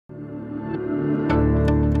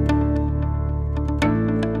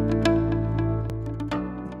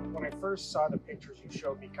first saw the pictures you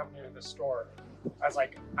showed me coming into the store, I was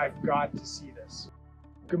like, I've got to see this.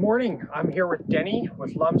 Good morning. I'm here with Denny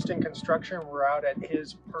with Lumsden Construction. We're out at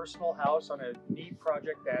his personal house on a neat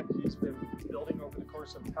project that he's been building over the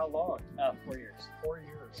course of how long? 4 years. 4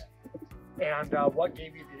 years. Yeah. And what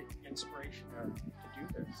gave you the inspiration to do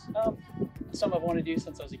this? Something I've wanted to do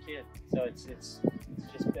since I was a kid. So it's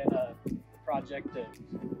just been a project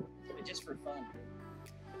just for fun.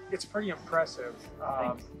 It's pretty impressive.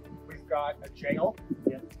 We've got a jail.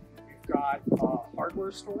 Yep. We've got a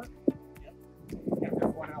hardware store. Yep. And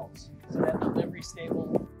there's one else. So that delivery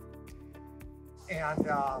stable. And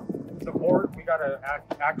the board, we got an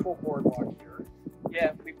actual boardwalk here.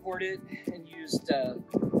 Yeah, we poured it and used, I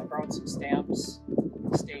borrowed some stamps,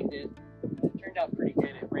 stained it. It turned out pretty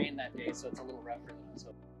good. It rained that day, so it's a little rougher than I was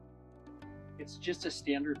hoping. It's just a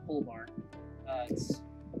standard pole barn. It's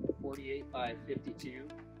 48 by 52.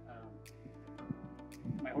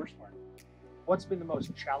 My horse barn. What's been the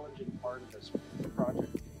most challenging part of this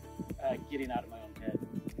project? Getting out of my own head.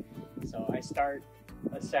 So I start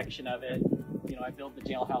a section of it, I build the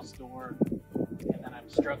jailhouse door, and then I'm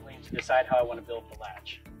struggling to decide how I want to build the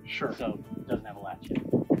latch. Sure. So it doesn't have a latch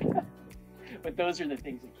yet. But those are the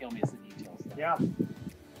things that kill me, is the details. Yeah.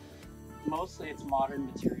 Mostly it's modern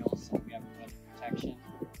materials, so we have weather protection,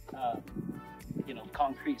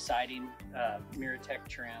 concrete siding, Miratech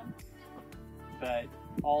trim, but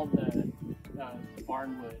all the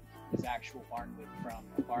barn wood is actual barn wood from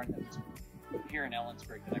a barn that was here in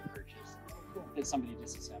Ellensburg that I purchased, that somebody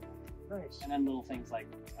disassembled. Nice. And then little things like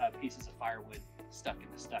pieces of firewood stuck in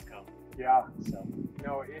the stucco. Yeah. So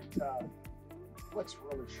no, it looks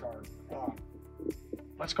really sharp.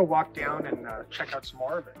 Let's go walk down and check out some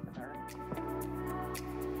more of it. All right.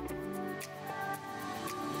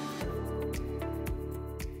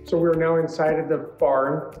 So we're now inside of the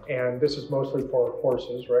barn, and this is mostly for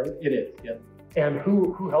horses, right? It is, yep. And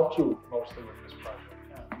who helped you mostly with this project?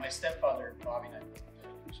 My stepfather, Bobby, and I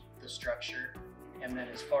built the structure, and then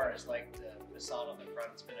as far as like the facade on the front,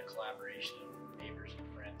 it's been a collaboration of neighbors and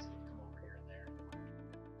friends that have come over here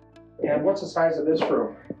and there. And what's the size of this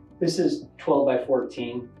room? This is 12 by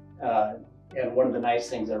 14, and one of the nice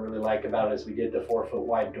things I really like about it is we did the 4-foot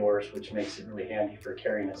wide doors, which makes it really handy for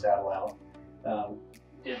carrying a saddle out.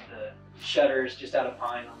 Did the shutters just out of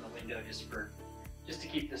pine on the window just to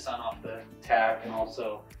keep the sun off the tack, and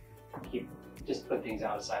also just put things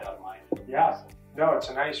out of sight, out of mind. Yeah, no, it's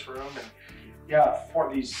a nice room, and yeah,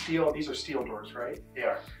 for these are steel doors, right? They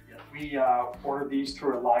are. Yeah. We ordered these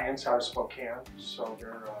through Alliance out of Spokane, so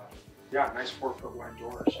they're nice 4-foot wide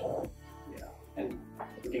doors. Yeah, and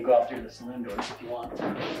we can go out through the saloon doors if you want.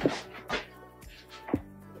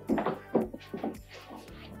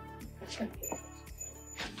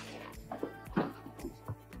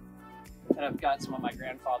 And I've got some of my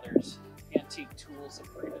grandfather's antique tools that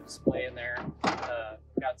we're going to display in there.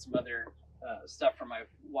 Got some other stuff from my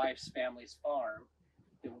wife's family's farm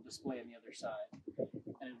that we'll display on the other side.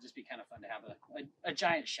 And it'll just be kind of fun to have a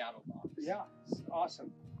giant shadow box. Yeah,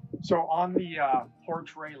 awesome. So on the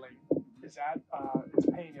porch railing, is that, it's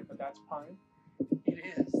painted, but that's pine?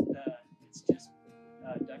 It is. It's just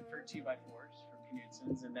Dougford 2x4s from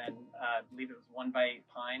Knudson's, and then I believe it was 1x8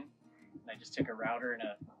 pine. And I just took a router and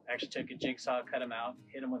actually took a jigsaw, cut them out,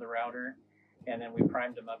 hit them with a router, and then we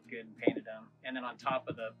primed them up good and painted them. And then on top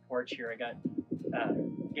of the porch here, I got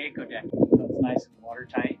Gecko deck, so it's nice and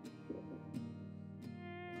watertight.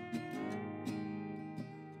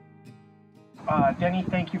 Denny,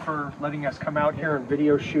 thank you for letting us come out here and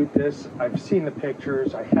video shoot this. I've seen the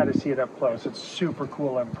pictures. I had to see it up close. It's super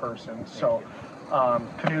cool in person. So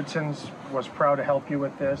Knudson's was proud to help you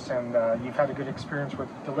with this, and you've had a good experience with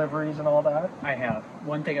deliveries and all that? I have.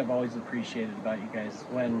 One thing I've always appreciated about you guys,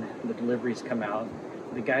 when the deliveries come out,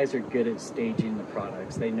 the guys are good at staging the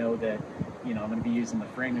products. They know that, I'm going to be using the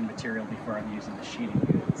framing material before I'm using the sheeting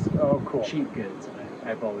goods. Oh, cool. Cheap goods, and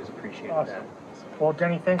I've always appreciated awesome. that. Well,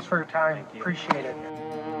 Denny, thanks for your time. Thank you. Appreciate it.